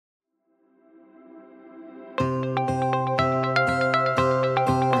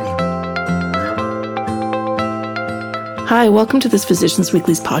Hi, welcome to this Physicians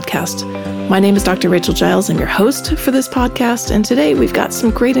Weekly's podcast. My name is Dr. Rachel Giles. I'm your host for this podcast, and today we've got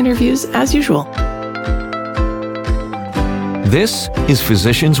some great interviews as usual. This is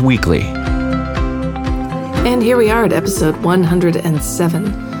Physicians Weekly. And here we are at episode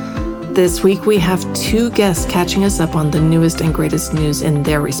 107. This week we have two guests catching us up on the newest and greatest news in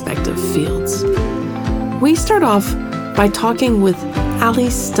their respective fields. We start off by talking with Ali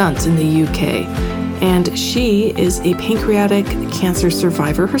Stunt in the UK, and she is a pancreatic cancer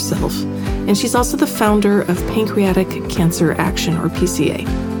survivor herself, and she's also the founder of Pancreatic Cancer Action, or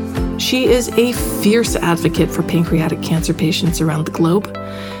PCA. She is a fierce advocate for pancreatic cancer patients around the globe.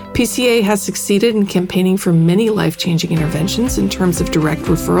 PCA has succeeded in campaigning for many life-changing interventions in terms of direct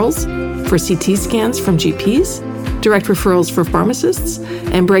referrals for CT scans from GPs, direct referrals for pharmacists,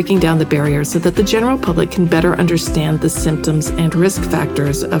 and breaking down the barriers so that the general public can better understand the symptoms and risk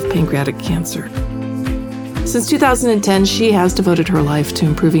factors of pancreatic cancer. Since 2010, she has devoted her life to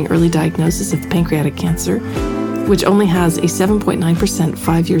improving early diagnosis of pancreatic cancer, which only has a 7.9%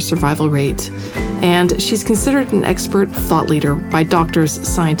 5-year survival rate, and she's considered an expert thought leader by doctors,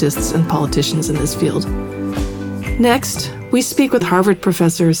 scientists, and politicians in this field. Next, we speak with Harvard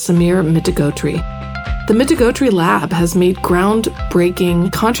professor Samir Mitagotri. The Mitagotri Lab has made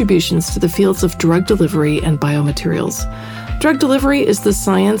groundbreaking contributions to the fields of drug delivery and biomaterials. Drug delivery is the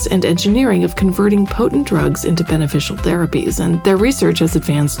science and engineering of converting potent drugs into beneficial therapies, and their research has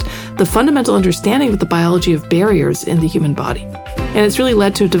advanced the fundamental understanding of the biology of barriers in the human body. And it's really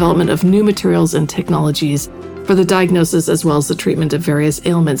led to a development of new materials and technologies for the diagnosis as well as the treatment of various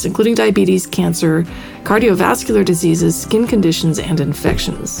ailments, including diabetes, cancer, cardiovascular diseases, skin conditions, and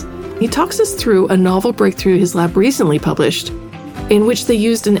infections. He talks us through a novel breakthrough his lab recently published, in which they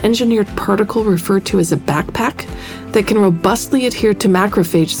used an engineered particle referred to as a backpack that can robustly adhere to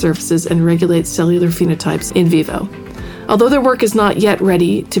macrophage surfaces and regulate cellular phenotypes in vivo. Although their work is not yet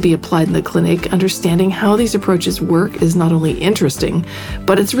ready to be applied in the clinic, understanding how these approaches work is not only interesting,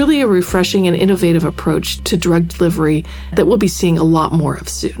 but it's really a refreshing and innovative approach to drug delivery that we'll be seeing a lot more of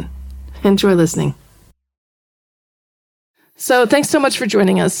soon. Enjoy listening. So thanks so much for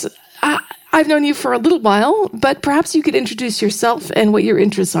joining us. I've known you for a little while, but perhaps you could introduce yourself and what your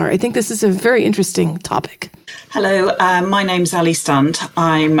interests are. I think this is a very interesting topic. Hello, my name's Ali Stunt.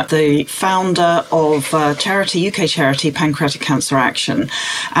 I'm the founder of UK charity Pancreatic Cancer Action.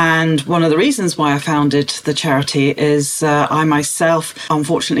 And one of the reasons why I founded the charity is I myself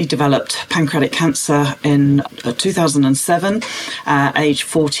unfortunately developed pancreatic cancer in 2007, age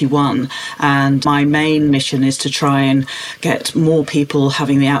 41. And my main mission is to try and get more people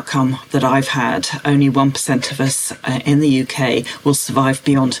having the outcome that I've had. Only 1% of us in the UK will survive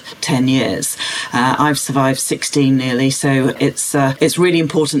beyond 10 years. I've survived 16 nearly, so it's really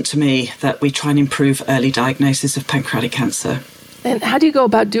important to me that we try and improve early diagnosis of pancreatic cancer. And how do you go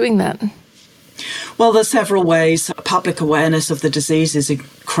about doing that? Well, there's several ways. Public awareness of the disease is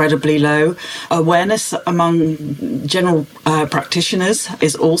incredibly low. Awareness among general practitioners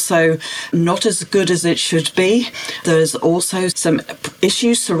is also not as good as it should be. There's also some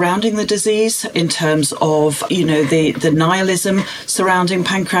issues surrounding the disease in terms of, the nihilism surrounding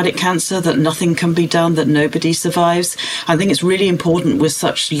pancreatic cancer, that nothing can be done, that nobody survives. I think it's really important with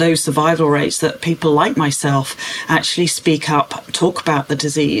such low survival rates that people like myself actually speak up, talk about the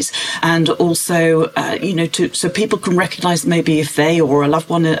disease, and also so people can recognize maybe if they or a loved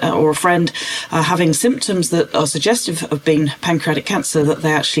one or a friend are having symptoms that are suggestive of being pancreatic cancer, that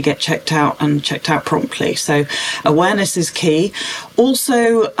they actually get checked out promptly. So awareness is key.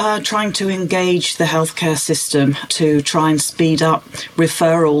 Also, trying to engage the healthcare system to try and speed up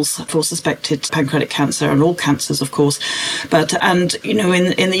referrals for suspected pancreatic cancer, and all cancers, of course.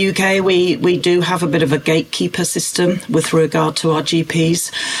 In the UK, we do have a bit of a gatekeeper system with regard to our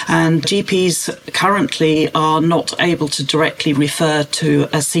GPs, and GPs currently are not able to directly refer to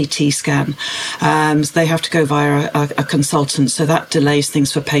a CT scan. So they have to go via a consultant, so that delays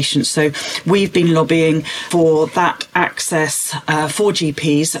things for patients. So we've been lobbying for that access for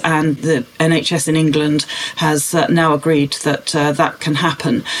GPs, and the NHS in England has now agreed that that can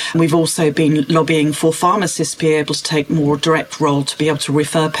happen. We've also been lobbying for pharmacists to be able to take more direct role to be able to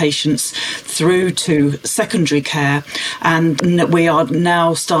refer patients through to secondary care, and we are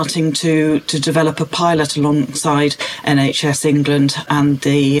now starting to develop a pilot alongside NHS England and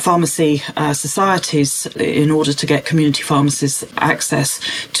the pharmacy societies in order to get community pharmacists access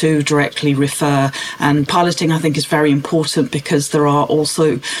to directly refer. And piloting, I think, is very important because there are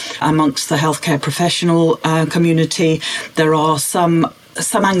also amongst the healthcare professional community, there are some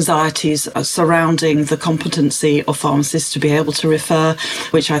some anxieties surrounding the competency of pharmacists to be able to refer,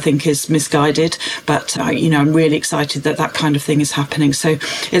 which I think is misguided. But, I'm really excited that that kind of thing is happening. So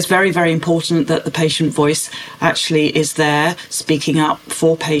it's very, very important that the patient voice actually is there speaking up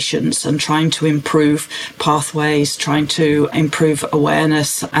for patients and trying to improve pathways, trying to improve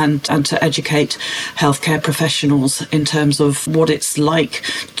awareness and to educate healthcare professionals in terms of what it's like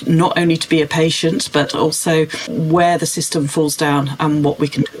not only to be a patient, but also where the system falls down and what we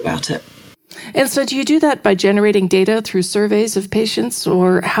can do about it. And so do you do that by generating data through surveys of patients,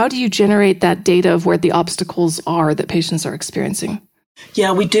 or how do you generate that data of where the obstacles are that patients are experiencing?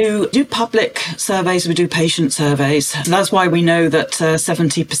 Yeah, we do public surveys, we do patient surveys. So that's why we know that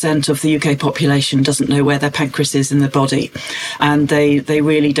 70% of the UK population doesn't know where their pancreas is in the body. And they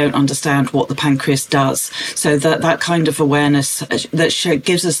really don't understand what the pancreas does. So that kind of awareness that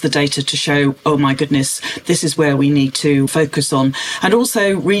gives us the data to show, oh my goodness, this is where we need to focus on. And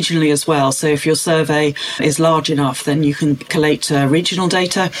also regionally as well. So if your survey is large enough, then you can collate regional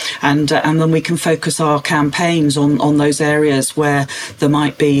data and then we can focus our campaigns on those areas where there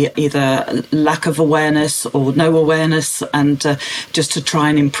might be either lack of awareness or no awareness, and just to try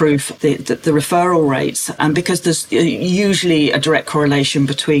and improve the referral rates. And because there's usually a direct correlation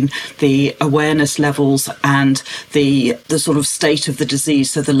between the awareness levels and the sort of state of the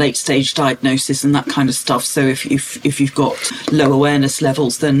disease, so the late stage diagnosis and that kind of stuff. So if you've got low awareness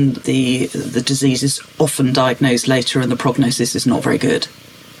levels, then the disease is often diagnosed later and the prognosis is not very good.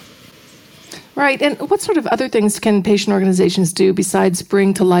 Right. And what sort of other things can patient organizations do besides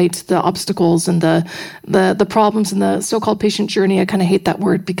bring to light the obstacles and the problems in the so-called patient journey? I kind of hate that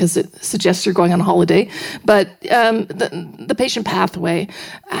word because it suggests you're going on holiday. But the patient pathway,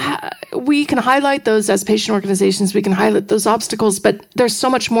 we can highlight those as patient organizations. We can highlight those obstacles, but there's so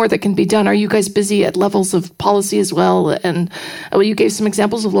much more that can be done. Are you guys busy at levels of policy as well? And you gave some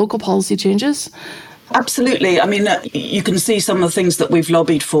examples of local policy changes. Absolutely. I mean, you can see some of the things that we've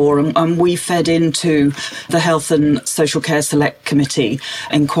lobbied for, and we fed into the Health and Social Care Select Committee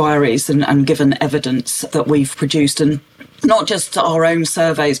inquiries and given evidence that we've produced, and not just our own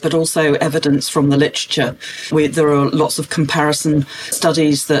surveys, but also evidence from the literature. There are lots of comparison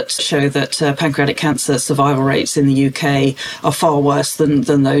studies that show that pancreatic cancer survival rates in the UK are far worse than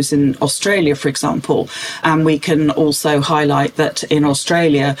those in Australia, for example. And we can also highlight that in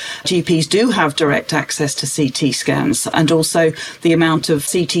Australia, GPs do have direct access to CT scans, and also the amount of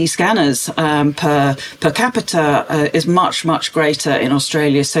CT scanners per capita is much, much greater in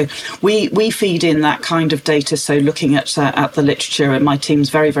Australia. So we feed in that kind of data. So looking at the literature, and my team's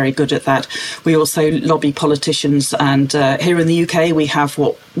very, very good at that. We also lobby politicians, and here in the UK we have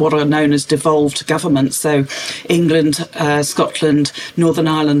what are known as devolved governments. So England, Scotland, Northern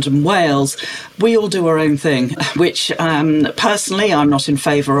Ireland and Wales, we all do our own thing, which personally I'm not in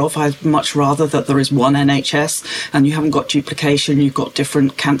favour of. I'd much rather that there is one NHS and you haven't got duplication, you've got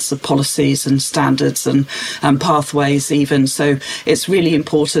different cancer policies and standards and pathways even. So it's really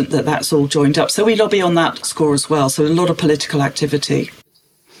important that that's all joined up. So we lobby on that score as well. So a lot of political activity.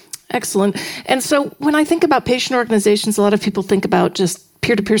 Excellent. And so when I think about patient organizations, a lot of people think about just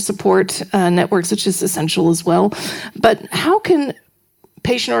peer-to-peer support networks, which is essential as well. But how can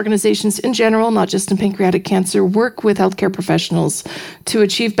patient organizations in general, not just in pancreatic cancer, work with healthcare professionals to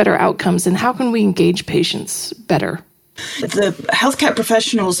achieve better outcomes? And how can we engage patients better? The healthcare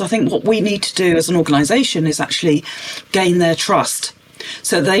professionals, I think what we need to do as an organisation is actually gain their trust.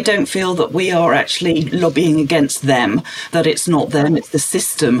 So they don't feel that we are actually lobbying against them, that it's not them, it's the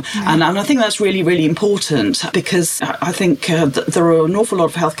system. And I think that's really, really important, because I think there are an awful lot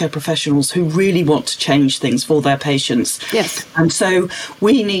of healthcare professionals who really want to change things for their patients. Yes. And so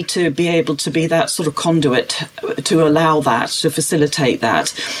we need to be able to be that sort of conduit to allow that, to facilitate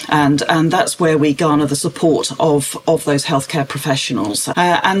that. And that's where we garner the support of those healthcare professionals.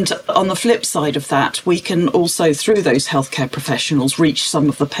 And on the flip side of that, we can also, through those healthcare professionals, reach some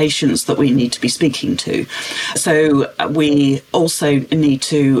of the patients that we need to be speaking to. So we also need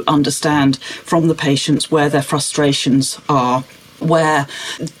to understand from the patients where their frustrations are, where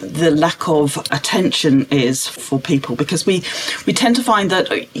the lack of attention is for people, because we tend to find that,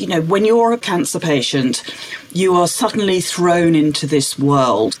 when you're a cancer patient, you are suddenly thrown into this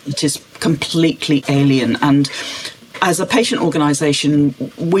world that is completely alien. And as a patient organisation,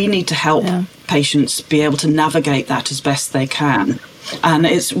 we need to help patients be able to navigate that as best they can. And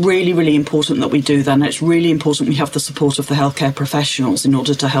it's really, really important that we do that. And it's really important we have the support of the healthcare professionals in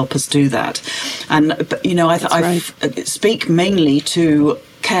order to help us do that. And, I speak mainly to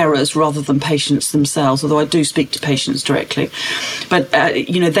carers rather than patients themselves, although I do speak to patients directly. But,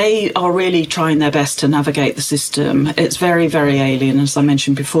 they are really trying their best to navigate the system. It's very, very alien, as I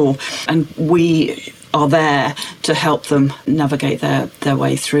mentioned before, and we are there to help them navigate their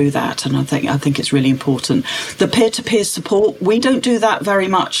way through that. And I think it's really important. The peer-to-peer support, we don't do that very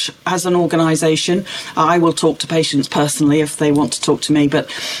much as an organisation. I will talk to patients personally if they want to talk to me, but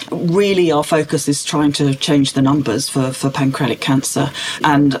really our focus is trying to change the numbers for pancreatic cancer.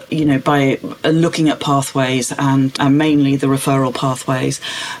 And, by looking at pathways and mainly the referral pathways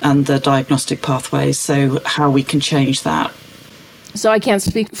and the diagnostic pathways, so how we can change that. So I can't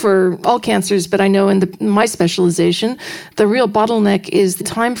speak for all cancers, but I know in my specialization, the real bottleneck is the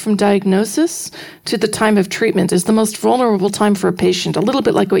time from diagnosis to the time of treatment is the most vulnerable time for a patient, a little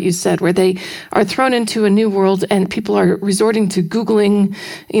bit like what you said, where they are thrown into a new world and people are resorting to Googling,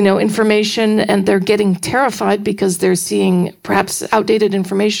 information, and they're getting terrified because they're seeing perhaps outdated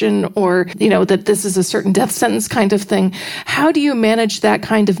information or, that this is a certain death sentence kind of thing. How do you manage that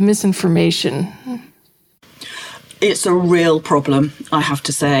kind of misinformation? It's a real problem, I have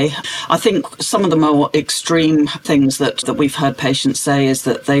to say. I think some of the more extreme things that we've heard patients say is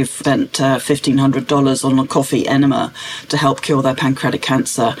that they've spent $1,500 on a coffee enema to help cure their pancreatic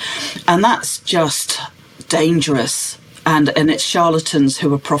cancer. And that's just dangerous. And it's charlatans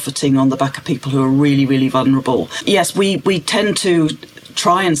who are profiting on the back of people who are really, really vulnerable. Yes, we tend to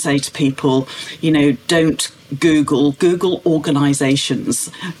try and say to people, don't Google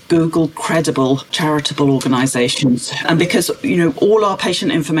organisations, Google credible charitable organisations. And because, all our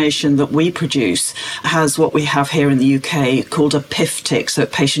patient information that we produce has what we have here in the UK called a PIF tick, so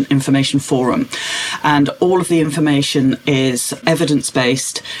Patient Information Forum. And all of the information is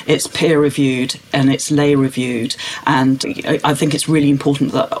evidence-based, it's peer-reviewed, and it's lay-reviewed. And I think it's really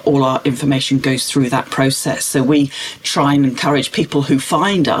important that all our information goes through that process. So we try and encourage people who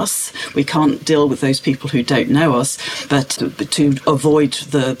find us. We can't deal with those people who don't know us, but to avoid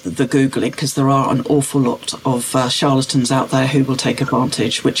the Googling, because there are an awful lot of charlatans out there who will take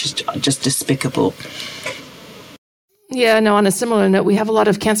advantage, which is just despicable. Yeah, no, on a similar note, we have a lot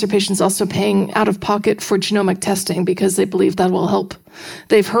of cancer patients also paying out of pocket for genomic testing because they believe that will help.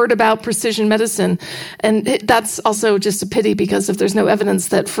 They've heard about precision medicine, and that's also just a pity because if there's no evidence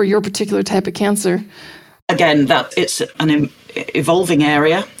that for your particular type of cancer. Again, that it's an evolving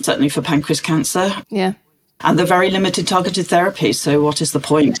area, certainly for pancreas cancer. Yeah. And they're very limited targeted therapies. So what is the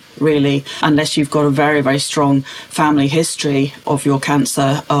point, really, unless you've got a very, very strong family history of your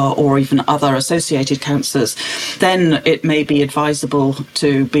cancer or even other associated cancers, then it may be advisable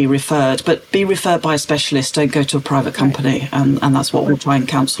to be referred. But be referred by a specialist, don't go to a private company. And that's what we'll try and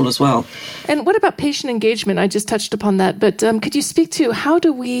counsel as well. And what about patient engagement? I just touched upon that. But could you speak to how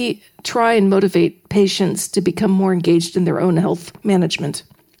do we try and motivate patients to become more engaged in their own health management?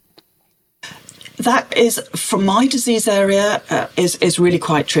 That is, from my disease area, is really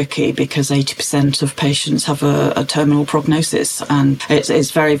quite tricky because 80% of patients have a terminal prognosis, and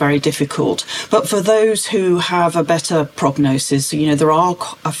it's very, very difficult. But for those who have a better prognosis, there are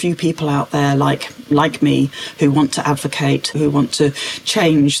a few people out there like me who want to advocate, who want to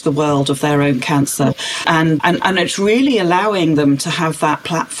change the world of their own cancer, and it's really allowing them to have that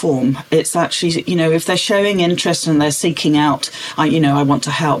platform. It's actually, if they're showing interest and they're seeking out, I want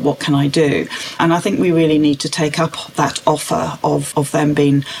to help, what can I do? And I think we really need to take up that offer of them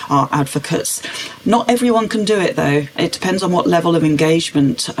being our advocates. Not everyone can do it, though. It depends on what level of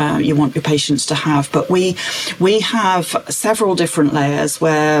engagement you want your patients to have. But we have several different layers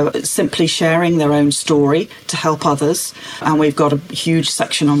where simply sharing their own story to help others. And we've got a huge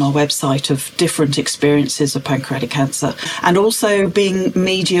section on our website of different experiences of pancreatic cancer. And also being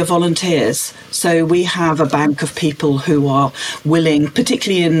media volunteers. So we have a bank of people who are willing,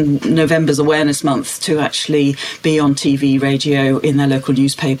 particularly in November's Awareness Month, to actually be on TV, radio, in their local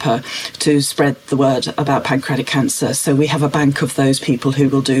newspaper to spread the word about pancreatic cancer. So we have a bank of those people who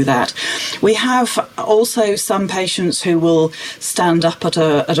will do that. We have also some patients who will stand up at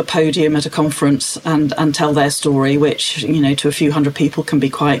a podium at a conference and tell their story, which, to a few hundred people can be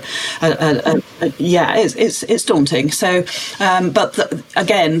quite, it's daunting. So,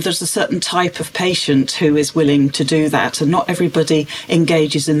 again, there's a certain type of patient who is willing to do that, and not everybody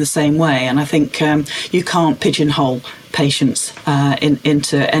engages in the same way. And I think you can't pigeonhole patients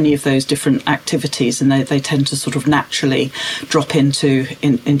into any of those different activities, and they tend to sort of naturally drop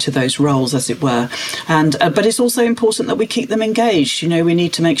into those roles, as it were. And but it's also important that we keep them engaged. We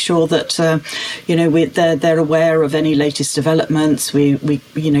need to make sure that they're aware of any latest developments. We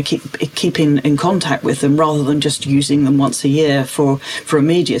keep in contact with them rather than just using them once a year for a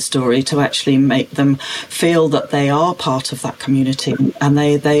media story, to actually make them feel that they are part of that community and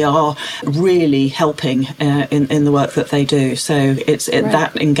they are really helping in the work that they do. So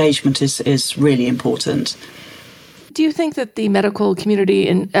that engagement is really important. Do you think that the medical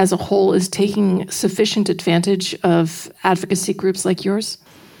community as a whole is taking sufficient advantage of advocacy groups like yours?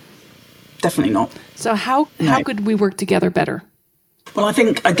 Definitely not. So how could we work together better? Well, I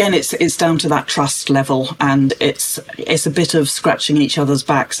think, again, it's down to that trust level, and it's a bit of scratching each other's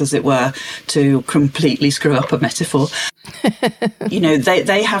backs, as it were, to completely screw up a metaphor.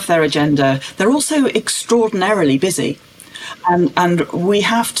 They have their agenda. They're also extraordinarily busy. And we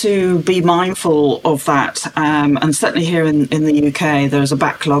have to be mindful of that. And certainly here in the UK, there's a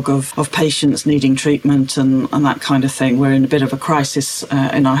backlog of patients needing treatment and that kind of thing. We're in a bit of a crisis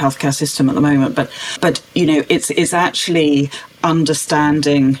in our healthcare system at the moment. But it's actually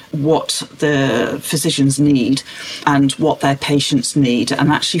understanding what the physicians need and what their patients need,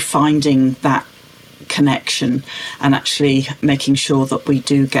 and actually finding that connection and actually making sure that we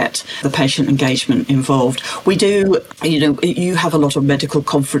do get the patient engagement involved. We do, you have a lot of medical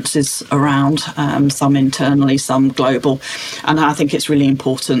conferences around, some internally, some global, and I think it's really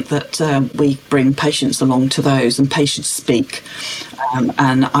important that we bring patients along to those and patients speak.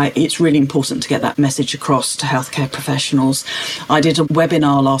 It's really important to get that message across to healthcare professionals. I did a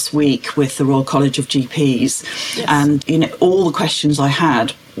webinar last week with the Royal College of GPs, yes. And all the questions I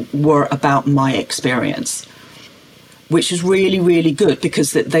had were about my experience, which is really, really good,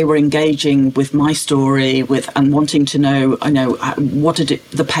 because they were engaging with my story and wanting to know, what did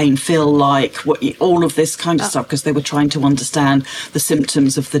the pain feel like, all of this kind of stuff, because they were trying to understand the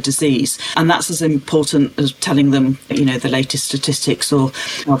symptoms of the disease. And that's as important as telling them, the latest statistics or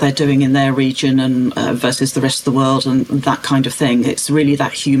what they're doing in their region and versus the rest of the world and that kind of thing. It's really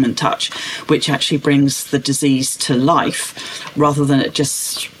that human touch, which actually brings the disease to life, rather than it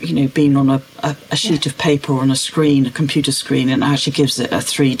just, being on a sheet of paper or on a screen, computer screen, and actually gives it a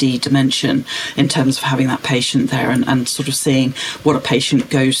 3D dimension in terms of having that patient there and sort of seeing what a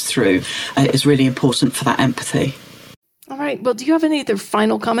patient goes through is really important for that empathy. All right. Well, do you have any other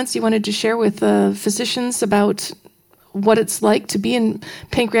final comments you wanted to share with physicians about what it's like to be a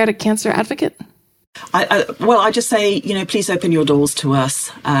pancreatic cancer advocate? I just say, please open your doors to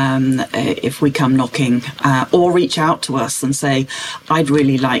us if we come knocking, or reach out to us and say, I'd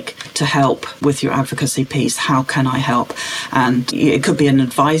really like to help with your advocacy piece. How can I help? And it could be an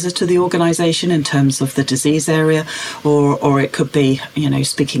advisor to the organisation in terms of the disease area, or it could be,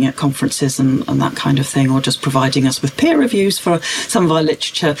 speaking at conferences and that kind of thing, or just providing us with peer reviews for some of our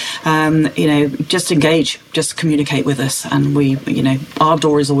literature. Just engage, just communicate with us. And our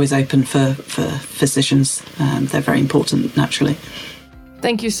door is always open for physicians. They're very important, naturally.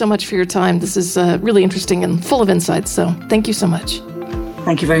 Thank you so much for your time. This is really interesting and full of insights, so thank you so much.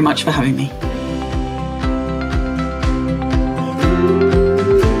 Thank you very much for having me.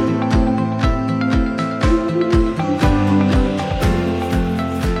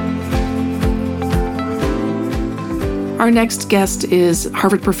 Our next guest is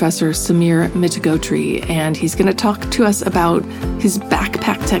Harvard professor Samir Mitagotri, and he's going to talk to us about his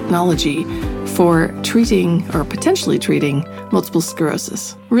backpack technology for treating or potentially treating multiple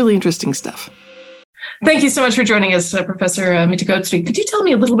sclerosis. Really interesting stuff. Thank you so much for joining us, Professor Mitagotri. Could you tell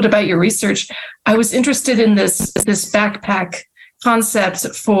me a little bit about your research? I was interested in this backpack concept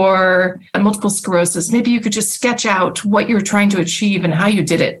for multiple sclerosis. Maybe you could just sketch out what you're trying to achieve and how you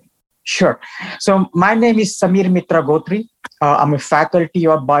did it. Sure. So my name is Samir Mitagotri. I'm a faculty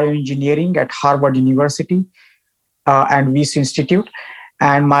of bioengineering at Harvard University and Wyss Institute,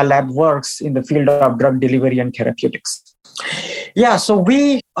 and my lab works in the field of drug delivery and therapeutics. Yeah, so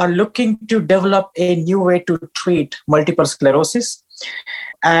we are looking to develop a new way to treat multiple sclerosis.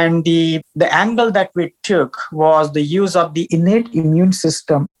 And the angle that we took was the use of the innate immune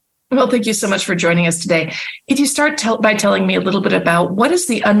system. Well, thank you so much for joining us today. Could you start by telling me a little bit about what is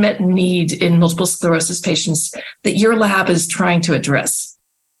the unmet need in multiple sclerosis patients that your lab is trying to address?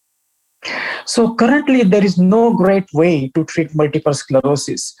 So currently, there is no great way to treat multiple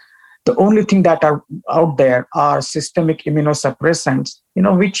sclerosis. The only thing that are out there are systemic immunosuppressants,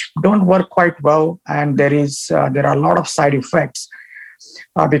 which don't work quite well, and there are a lot of side effects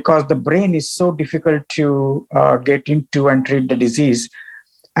because the brain is so difficult to get into and treat the disease.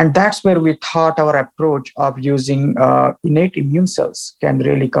 And that's where we thought our approach of using innate immune cells can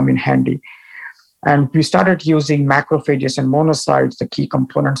really come in handy. And we started using macrophages and monocytes, the key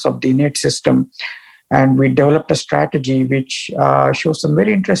components of the innate system. And we developed a strategy which shows some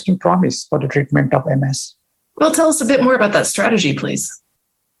very interesting promise for the treatment of MS. Well, tell us a bit more about that strategy, please.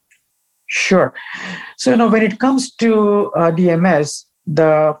 Sure. So, when it comes to the MS,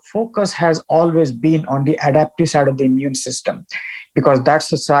 the focus has always been on the adaptive side of the immune system, because that's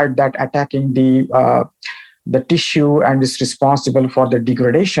the side that attacking the tissue and is responsible for the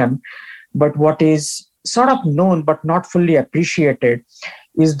degradation. But what is sort of known but not fully appreciated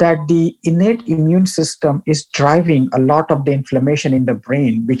is that the innate immune system is driving a lot of the inflammation in the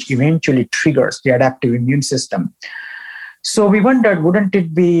brain, which eventually triggers the adaptive immune system. So we wondered, wouldn't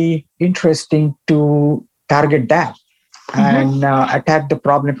it be interesting to target that and attack the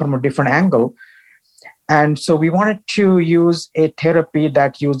problem from a different angle? And so we wanted to use a therapy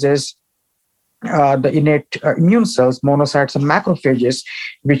that uses the innate immune cells, monocytes and macrophages,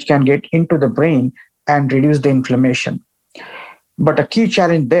 which can get into the brain and reduce the inflammation. But a key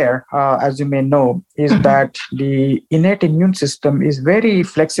challenge there, as you may know, is that the innate immune system is very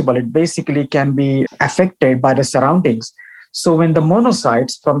flexible. It basically can be affected by the surroundings. So when the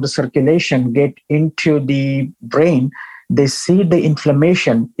monocytes from the circulation get into the brain, they see the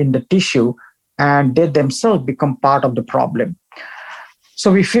inflammation in the tissue and they themselves become part of the problem.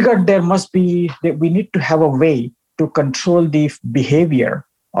 So we figured that we need to have a way to control the behavior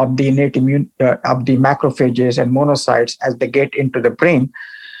of the innate immune, of the macrophages and monocytes as they get into the brain.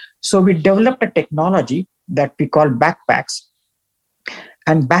 So we developed a technology that we call backpacks.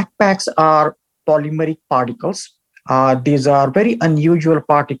 And backpacks are polymeric particles. These are very unusual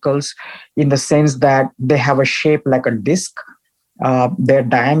particles in the sense that they have a shape like a disc. Their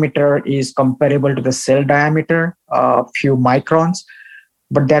diameter is comparable to the cell diameter, a few microns,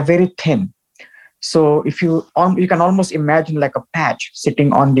 but they're very thin. So if you can almost imagine like a patch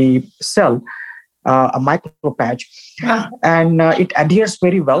sitting on the cell, a micro patch, and it adheres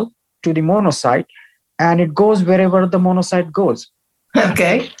very well to the monocyte, and it goes wherever the monocyte goes.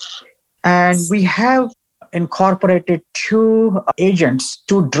 Okay. And we have incorporated two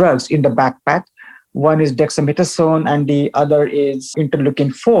drugs in the backpack. One is dexamethasone and the other is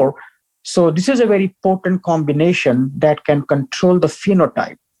interleukin-4. So this is a very potent combination that can control the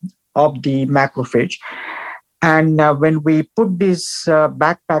phenotype of the macrophage. And when we put these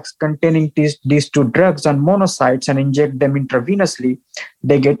backpacks containing these two drugs on monocytes and inject them intravenously,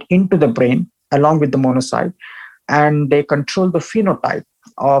 they get into the brain along with the monocyte, and they control the phenotype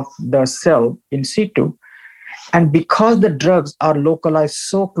of the cell in situ. And because the drugs are localized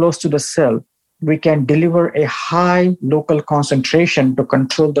so close to the cell, we can deliver a high local concentration to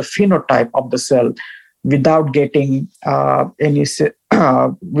control the phenotype of the cell without getting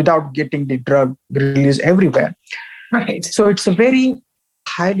without getting the drug released everywhere. Right. So it's a very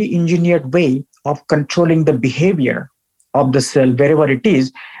highly engineered way of controlling the behavior of the cell wherever it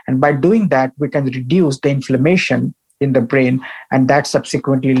is. And by doing that, we can reduce the inflammation in the brain, and that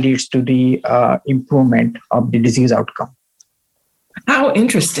subsequently leads to the improvement of the disease outcome. How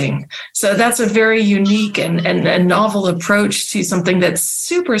interesting. So that's a very unique and novel approach to something that's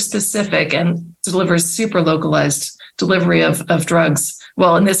super specific and delivers super localized delivery of drugs.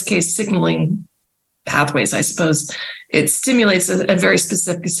 Well, in this case, signaling pathways, I suppose. It stimulates a very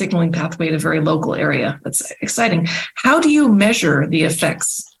specific signaling pathway in a very local area. That's exciting. How do you measure the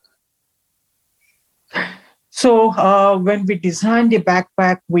effects? So when we design the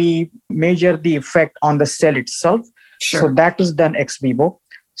backpack, we measure the effect on the cell itself. Sure. So that is done ex vivo.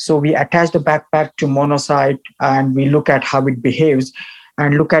 So we attach the backpack to monocyte and we look at how it behaves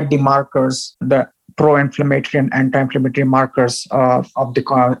and look at the markers, the pro-inflammatory and anti-inflammatory markers of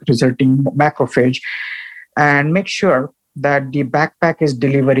the resulting macrophage, and make sure that the backpack is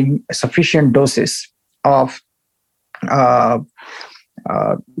delivering sufficient doses of the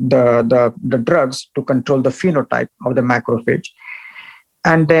drugs to control the phenotype of the macrophage.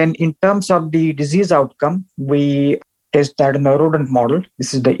 And then in terms of the disease outcome, we test that in a rodent model.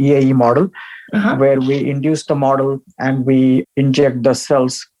 This is the EAE model, where we induce the model and we inject the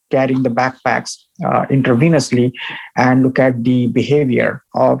cells carrying the backpacks intravenously and look at the behavior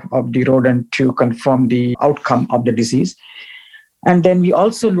of the rodent to confirm the outcome of the disease. And then we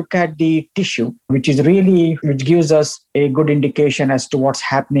also look at the tissue, which gives us a good indication as to what's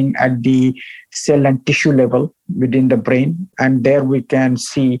happening at the cell and tissue level within the brain. And there we can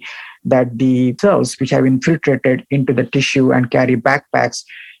see that the cells which have infiltrated into the tissue and carry backpacks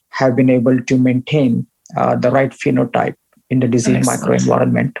have been able to maintain the right phenotype in the disease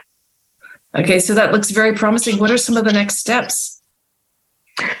microenvironment. Okay, so that looks very promising. What are some of the next steps?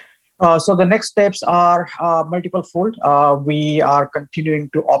 So the next steps are multiple fold. We are continuing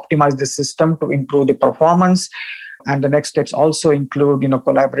to optimize the system to improve the performance. And the next steps also include,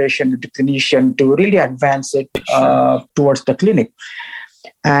 collaboration with the clinician to really advance it towards the clinic.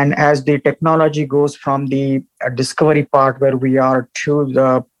 And as the technology goes from the discovery part where we are to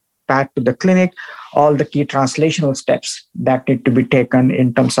the path to the clinic, all the key translational steps that need to be taken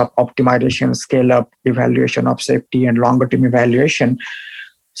in terms of optimization, scale up, evaluation of safety, and longer term evaluation.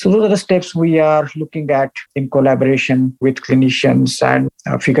 So those are the steps we are looking at in collaboration with clinicians and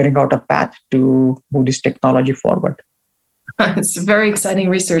figuring out a path to move this technology forward. It's very exciting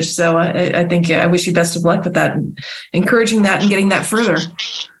research. So I think I wish you best of luck with that and encouraging that and getting that further.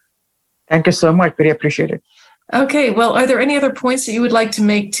 Thank you so much. Very appreciate it. Okay. Well, are there any other points that you would like to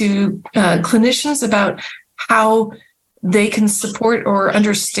make to clinicians about how they can support or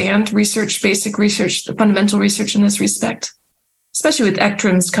understand research, basic research, the fundamental research in this respect? Especially with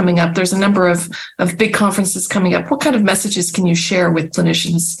ECTRIMS coming up, there's a number of big conferences coming up. What kind of messages can you share with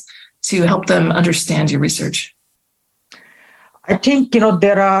clinicians to help them understand your research? I think,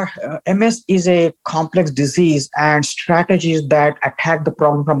 there are, MS is a complex disease, and strategies that attack the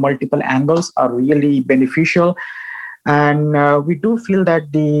problem from multiple angles are really beneficial. And we do feel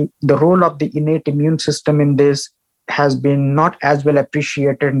that the role of the innate immune system in this has been not as well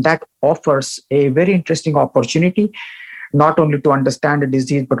appreciated. And that offers a very interesting opportunity, not only to understand the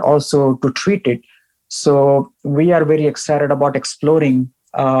disease, but also to treat it. So we are very excited about exploring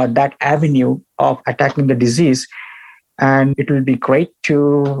that avenue of attacking the disease. And it will be great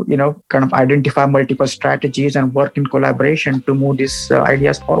to, kind of identify multiple strategies and work in collaboration to move these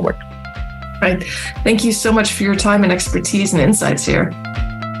ideas forward. Right. Thank you so much for your time and expertise and insights here.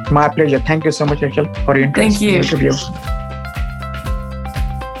 My pleasure. Thank you so much, Rachel, for your interest. Thank you. In the interview.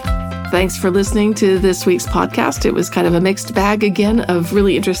 Thanks for listening to this week's podcast. It was kind of a mixed bag again of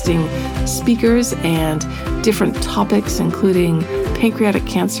really interesting speakers and different topics, including pancreatic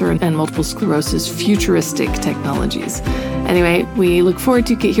cancer and multiple sclerosis futuristic technologies. Anyway, we look forward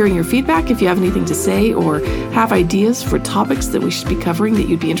to hearing your feedback. If you have anything to say or have ideas for topics that we should be covering that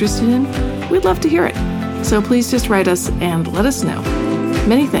you'd be interested in, we'd love to hear it. So please just write us and let us know.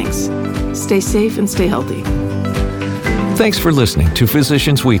 Many thanks. Stay safe and stay healthy. Thanks for listening to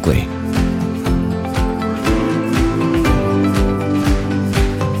Physicians Weekly.